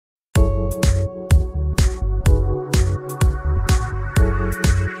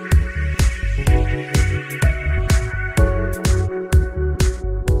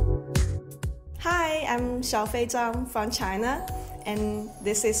Xiaofei from China, and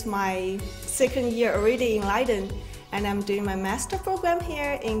this is my second year already in Leiden, and I'm doing my master program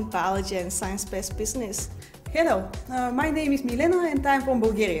here in Biology and Science-Based Business. Hello, my name is Milena and I'm from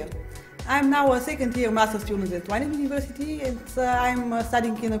Bulgaria. I'm now a second year master student at Leiden University and I'm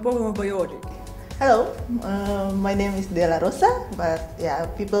studying in a program of biology. Hello, my name is Dela Rosa, but yeah,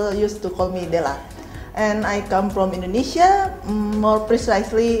 people used to call me Dela. And I come from Indonesia, more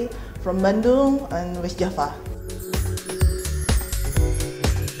precisely from Bandung and West Java.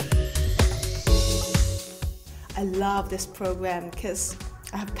 I love this program because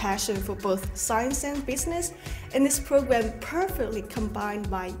I have passion for both science and business, and this program perfectly combined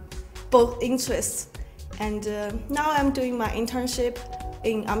my both interests. And now I'm doing my internship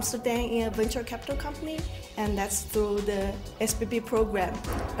in Amsterdam in a venture capital company, and that's through the SBB program.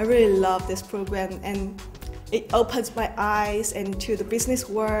 I really love this program, and it opens my eyes into the business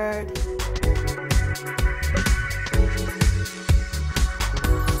world.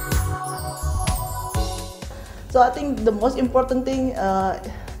 So I think the most important thing,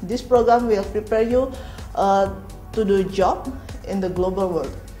 this program will prepare you to do a job in the global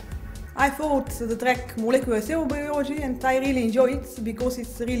world. I followed the track molecular cell biology and I really enjoy it because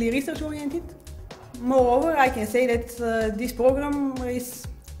it's really research oriented. Moreover, I can say that this program is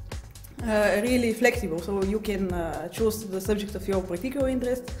really flexible, so you can choose the subject of your particular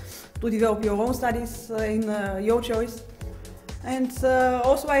interest to develop your own studies in your choice. And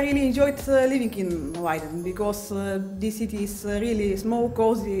also I really enjoyed living in Leiden because this city is really small,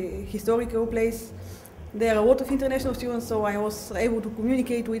 cozy, historical place. There are a lot of international students, so I was able to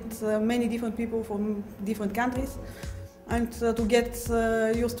communicate with many different people from different countries and to get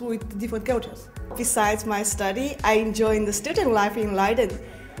used to with different cultures. Besides my study, I enjoy the student life in Leiden.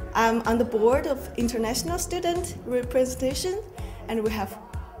 I'm on the board of international student representation, and we have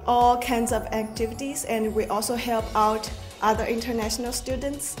all kinds of activities, and we also help out other international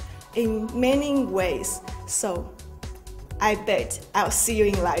students in many ways. So I bet I'll see you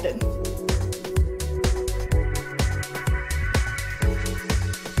in Leiden.